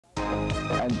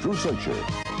and Drew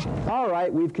Soicher. All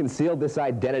right, we've concealed this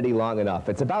identity long enough.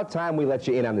 It's about time we let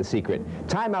you in on the secret.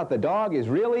 Time Out the Dog is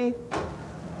really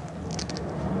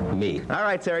me. All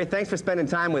right, Terry, thanks for spending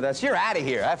time with us. You're out of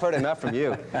here. I've heard enough from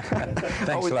you.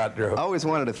 Thanks a lot, Drew. Always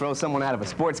wanted to throw someone out of a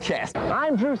sportscast.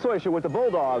 I'm Drew Soicher with the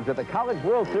Bulldogs at the College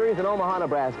World Series in Omaha,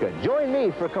 Nebraska. Join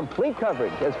me for complete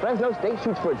coverage as Fresno State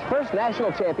shoots for its first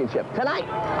national championship tonight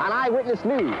on Eyewitness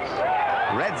News.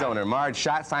 Red Zoner Marge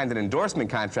Schott signed an endorsement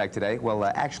contract today. Well,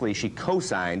 actually, she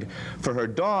co-signed for her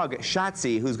dog,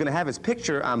 Shotzi, who's going to have his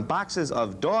picture on boxes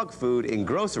of dog food in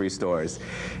grocery stores.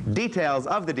 Details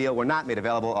of the deal were not made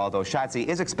available, although Shotzi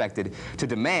is expected to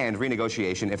demand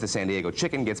renegotiation if the San Diego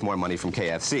Chicken gets more money from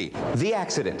KFC. The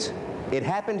accident. It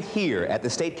happened here at the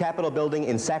State Capitol building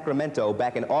in Sacramento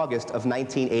back in August of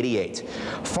 1988.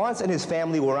 Fonce and his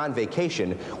family were on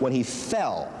vacation when he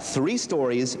fell 3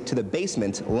 stories to the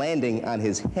basement, landing on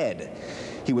his head.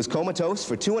 He was comatose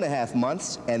for 2.5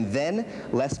 months, and then,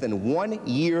 less than 1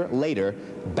 year later,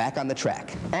 back on the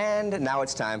track. And now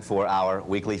it's time for our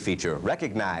weekly feature,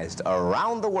 recognized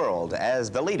around the world as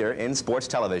the leader in sports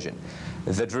television,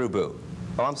 the Drew Boo.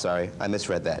 Oh, I'm sorry, I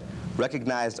misread that.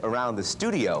 Recognized around the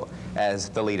studio as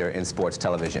the leader in sports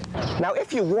television. Now,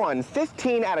 if you won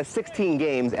 15 out of 16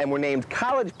 games and were named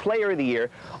College Player of the Year,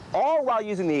 all while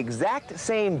using the exact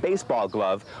same baseball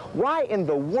glove, why in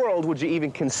the world would you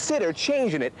even consider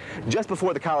changing it just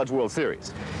before the College World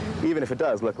Series? Even if it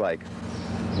does look like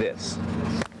this.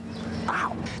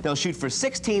 Wow. They'll shoot for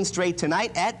 16 straight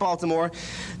tonight at Baltimore.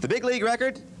 The big league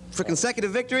record for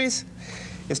consecutive victories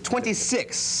is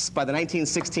 26 by the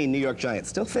 1916 New York Giants.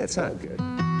 Still fits, huh? Good.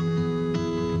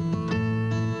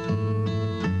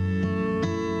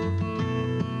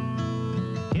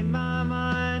 In my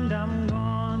mind, I'm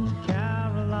gone to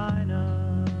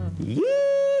Carolina.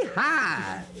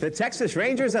 Yee-haw! The Texas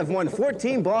Rangers have won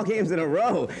 14 ball games in a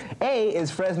row. A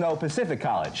is Fresno Pacific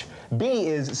College, B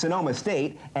is Sonoma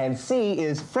State, and C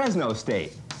is Fresno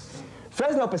State.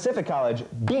 Fresno Pacific College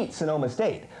beat Sonoma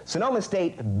State. Sonoma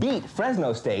State beat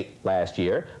Fresno State last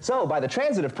year. So, by the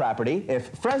transitive property, if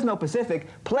Fresno Pacific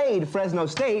played Fresno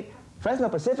State, Fresno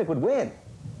Pacific would win.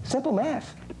 Simple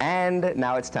math. And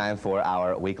now it's time for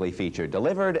our weekly feature,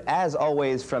 delivered, as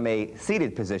always, from a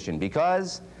seated position,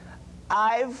 because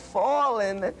I've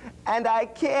fallen and I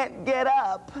can't get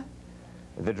up.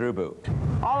 The Drew Boo.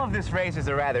 All of this raises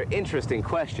a rather interesting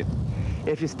question.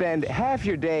 If you spend half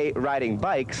your day riding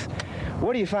bikes,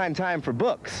 where do you find time for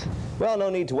books? Well, no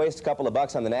need to waste a couple of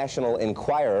bucks on the National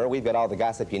Enquirer. We've got all the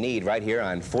gossip you need right here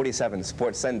on 47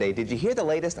 Sports Sunday. Did you hear the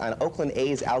latest on Oakland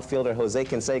A's outfielder Jose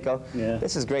Canseco? Yeah.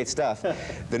 This is great stuff.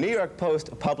 The New York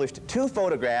Post published 2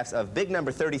 photographs of Big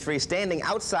Number 33 standing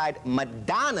outside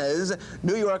Madonna's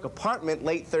New York apartment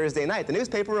late Thursday night. The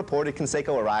newspaper reported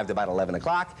Canseco arrived about 11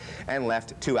 o'clock and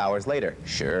left 2 hours later.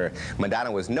 Sure,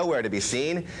 Madonna was nowhere to be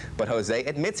seen, but Jose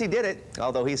admits he did it,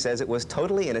 although he says it was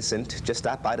totally innocent. Just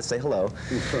stopped by to say hello.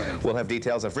 Right. We'll have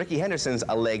details of Ricky Henderson's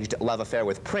alleged love affair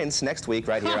with Prince next week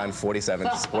right here on 47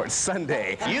 Sports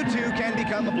Sunday. You too can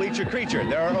become a bleacher creature.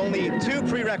 There are only 2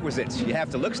 prerequisites. You have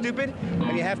to look stupid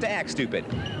and you have to act stupid.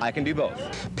 I can do both.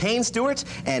 Payne Stewart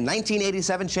and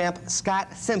 1987 champ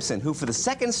Scott Simpson, who for the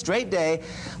 2nd straight day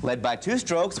led by 2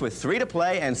 strokes with 3 to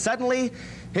play and suddenly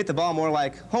hit the ball more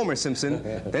like Homer Simpson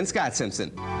than Scott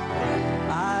Simpson.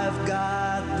 I've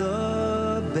got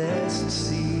the best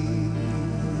seat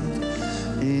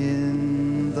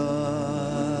in the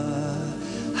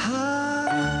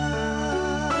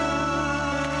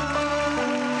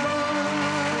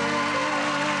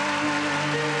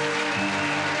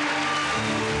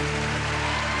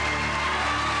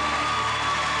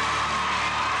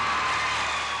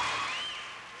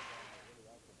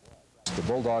The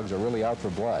Bulldogs are really out for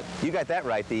blood. You got that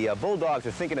right. The Bulldogs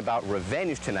are thinking about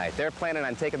revenge tonight. They're planning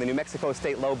on taking the New Mexico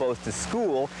State Lobos to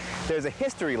school. There's a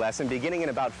history lesson beginning in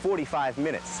about 45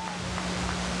 minutes.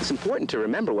 It's important to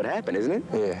remember what happened, isn't it?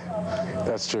 Yeah,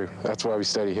 that's true. That's why we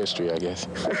study history, I guess.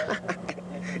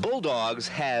 Bulldogs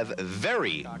have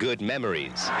very good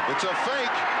memories. It's a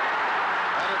fake,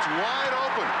 and it's wide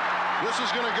open. This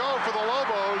is going to go for the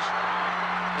Lobos.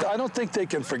 I don't think they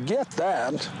can forget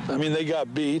that. I mean, they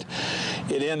got beat.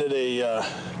 It ended a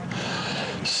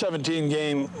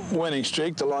 17-game winning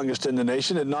streak, the longest in the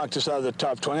nation. It knocked us out of the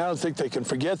top 20. I don't think they can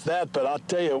forget that, but I'll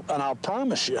tell you, and I'll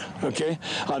promise you, okay,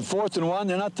 on 4th and 1,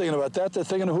 they're not thinking about that. They're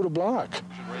thinking of who to block.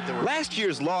 Last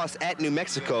year's loss at New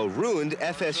Mexico ruined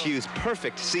FSU's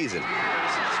perfect season.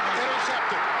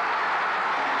 Intercepted.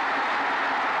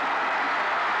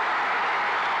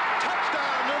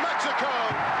 Touchdown, New Mexico.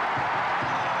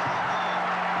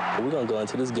 We're going to go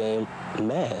into this game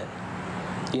mad.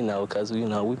 You know, because, you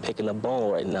know, we picking a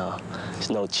bone right now. There's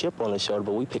no chip on the shoulder,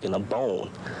 but we picking a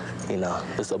bone. You know,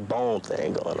 it's a bone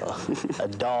thing going on, a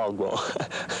dog bone.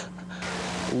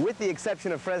 With the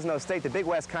exception of Fresno State, the Big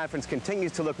West Conference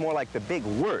continues to look more like the Big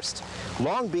Worst.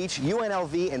 Long Beach,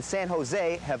 UNLV, and San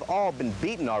Jose have all been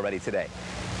beaten already today.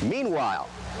 Meanwhile,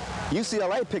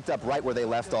 UCLA picked up right where they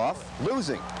left off,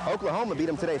 losing. Oklahoma beat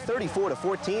them today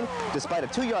 34-14, despite a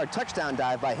 2-yard touchdown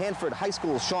dive by Hanford High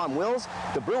School's Sean Wills.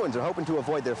 The Bruins are hoping to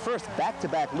avoid their first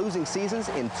back-to-back losing seasons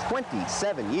in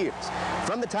 27 years.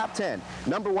 From the top 10,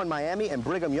 #1 Miami and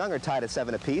Brigham Young are tied at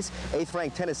 7 apiece.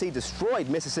 8th-ranked Tennessee destroyed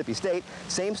Mississippi State.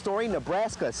 Same story,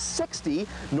 Nebraska 60,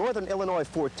 Northern Illinois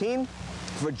 14.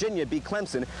 Virginia beat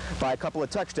Clemson by a couple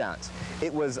of touchdowns.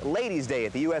 It was Ladies' Day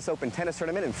at the U.S. Open Tennis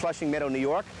Tournament in Flushing Meadow, New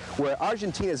York, where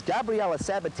Argentina's Gabriela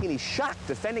Sabatini shocked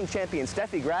defending champion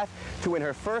Steffi Graf to win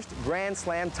her first Grand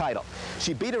Slam title.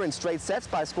 She beat her in straight sets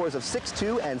by scores of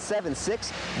 6-2 and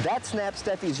 7-6. That snapped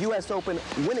Steffi's U.S. Open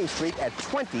winning streak at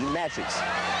 20 matches.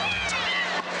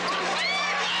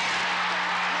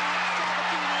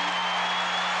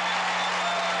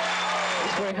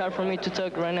 It's very hard for me to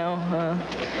talk right now.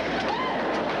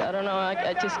 I don't know,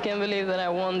 I just can't believe that I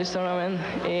won this tournament.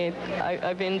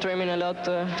 I've been dreaming a lot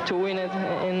to win it,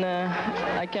 and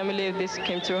I can't believe this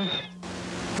came true.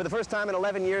 For the first time in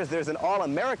 11 years, there's an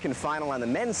All-American final on the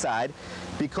men's side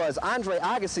because Andre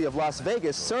Agassi of Las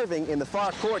Vegas, serving in the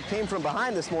far court, came from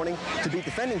behind this morning to beat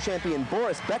defending champion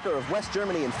Boris Becker of West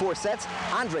Germany in 4 sets.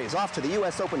 Andre is off to the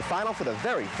U.S. Open final for the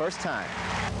very first time.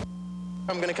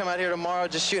 I'm going to come out here tomorrow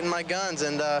just shooting my guns,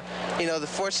 and you know,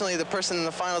 fortunately the person in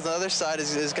the finals on the other side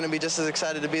is going to be just as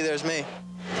excited to be there as me.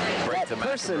 That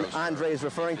person Andre is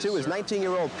referring to is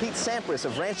 19-year-old Pete Sampras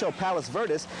of Rancho Palos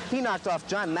Verdes. He knocked off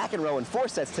John McEnroe in 4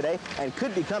 sets today and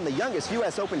could become the youngest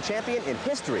U.S. Open champion in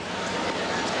history.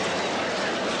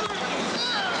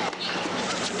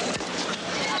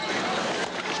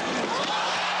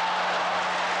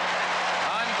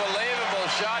 Unbelievable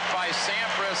shot by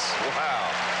Sampras. Wow.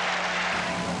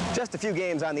 Just a few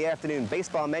games on the afternoon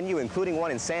baseball menu, including one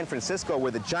in San Francisco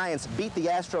where the Giants beat the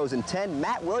Astros in 10.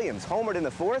 Matt Williams homered in the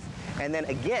 4th and then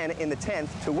again in the 10th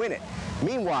to win it.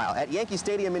 Meanwhile, at Yankee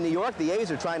Stadium in New York, the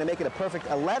A's are trying to make it a perfect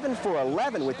 11 for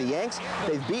 11 with the Yanks.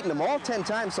 They've beaten them all 10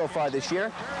 times so far this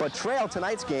year, but trail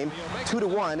tonight's game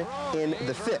 2-1 in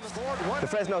the 5th. The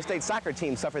Fresno State soccer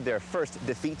team suffered their first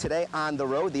defeat today on the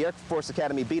road. The Air Force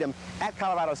Academy beat them at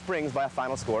Colorado Springs by a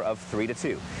final score of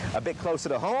 3-2. A bit closer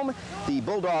to home, the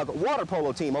Bulldog water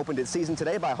polo team opened its season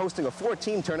today by hosting a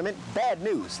 4-team tournament. Bad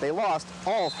news, they lost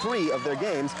all 3 of their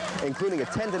games, including a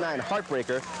 10-9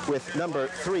 heartbreaker with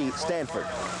 #3 Stanford.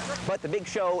 But the big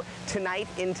show tonight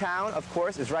in town, of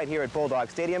course, is right here at Bulldog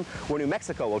Stadium, where New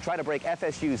Mexico will try to break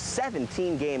FSU's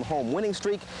 17-game home winning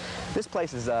streak. This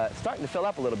place is starting to fill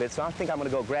up a little bit, so I think I'm going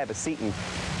to go grab a seat and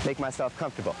make myself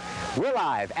comfortable. We're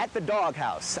live at the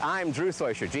Doghouse. I'm Drew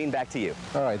Soicher. Gene, back to you.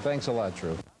 All right, thanks a lot,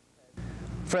 Drew.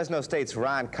 Fresno State's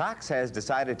Ron Cox has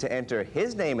decided to enter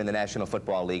his name in the National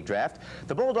Football League draft.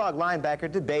 The Bulldog linebacker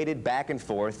debated back and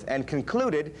forth and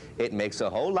concluded it makes a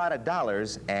whole lot of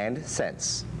dollars and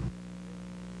cents.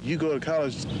 You go to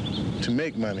college to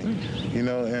make money, you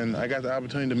know, and I got the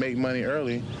opportunity to make money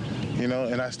early, you know,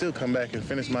 and I still come back and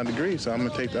finish my degree, so I'm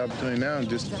going to take the opportunity now and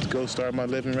just go start my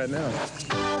living right now.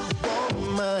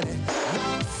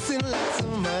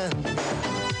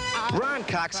 Ron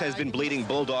Cox has been bleeding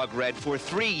Bulldog red for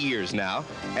 3 years now,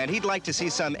 and he'd like to see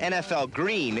some NFL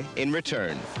green in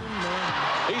return.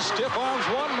 He stiff arms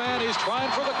one man. He's trying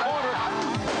for the corner.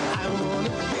 I wanna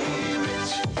be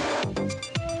rich.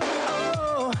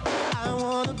 Oh, I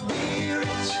wanna be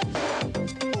rich.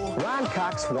 Ron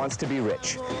Cox wants to be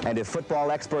rich, and if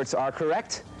football experts are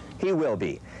correct, he will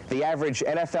be. The average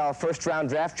NFL first-round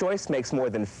draft choice makes more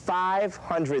than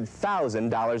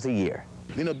 $500,000 a year.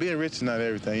 You know, being rich is not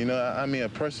everything. You know, I mean, a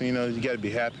person, you know, you got to be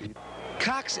happy.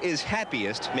 Cox is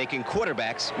happiest making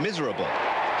quarterbacks miserable.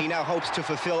 He now hopes to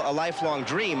fulfill a lifelong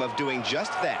dream of doing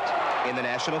just that in the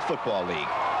National Football League.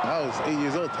 I was 8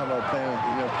 years old talking about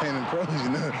playing in pros,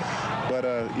 you know. But,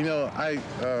 you know,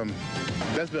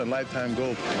 that's been a lifetime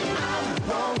goal.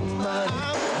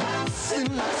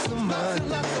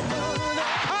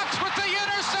 Cox with the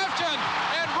interception,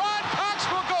 and Ron Cox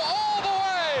will go all the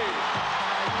way.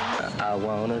 I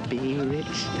wanna be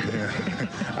rich. Yeah,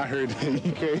 I heard that.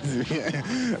 You crazy.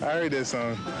 I heard that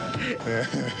song. Yeah.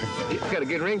 It's got a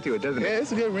good ring to it, doesn't it? Yeah,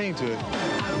 it's a good ring to it.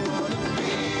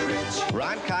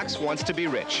 Ron Cox wants to be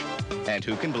rich, and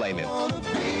who can blame him?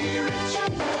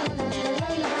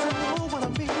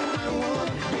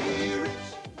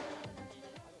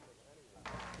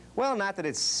 Well, not that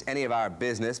it's any of our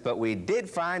business, but we did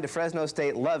find a Fresno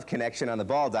State love connection on the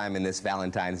ball diamond this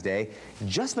Valentine's Day.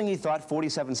 Just when you thought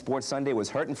 47 Sports Sunday was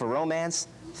hurting for romance,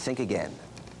 think again.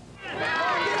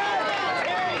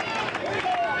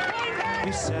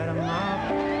 We set 'em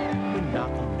up, we knock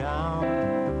 'em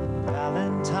down.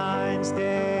 Valentine's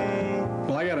Day.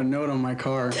 Well, I got a note on my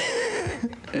car.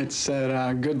 It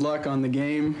said, good luck on the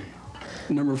game.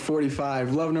 Number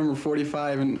 45. Love number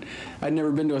 45, and I'd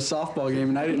never been to a softball game,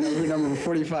 and I didn't know who number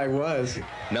 45 was.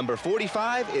 Number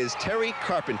 45 is Terry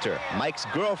Carpenter, Mike's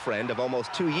girlfriend of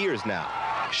almost 2 years now.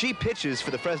 She pitches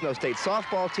for the Fresno State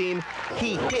softball team.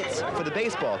 He hits for the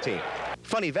baseball team.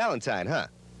 Funny Valentine, huh?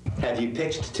 Have you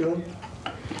pitched to him?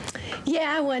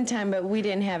 Yeah, one time, but we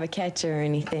didn't have a catcher or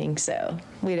anything, so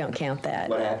we don't count that.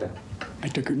 What happened? I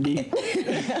took her deep.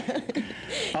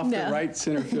 Off the right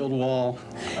center field wall.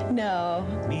 No.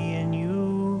 Me and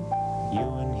you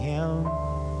and him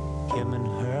and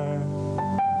her,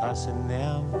 us and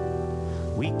them.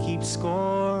 We keep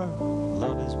score,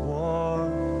 love is war,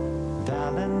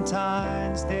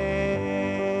 Valentine's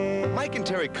Day. Mike and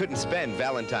Terry couldn't spend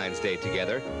Valentine's Day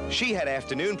together. She had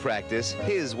afternoon practice,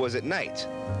 his was at night.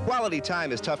 Quality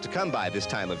time is tough to come by this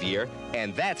time of year,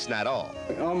 and that's not all.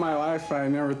 All my life, I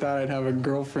never thought I'd have a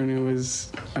girlfriend who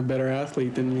was a better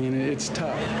athlete than me, and it's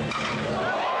tough.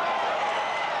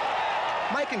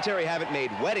 Mike and Terry haven't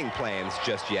made wedding plans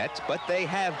just yet, but they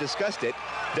have discussed it.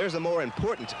 There's a more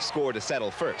important score to settle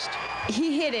first.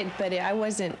 He hit it, but I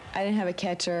didn't have a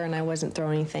catcher, and I wasn't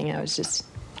throwing anything. I was just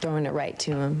throwing it right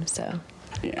to him, so.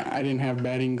 Yeah, I didn't have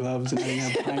batting gloves, and I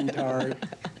didn't have pine tar.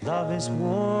 Love is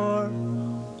war,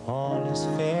 all is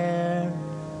fair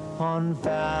on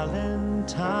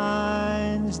Valentine's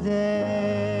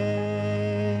Day.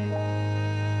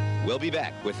 We'll be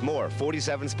back with more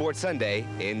 47 Sports Sunday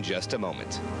in just a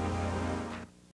moment.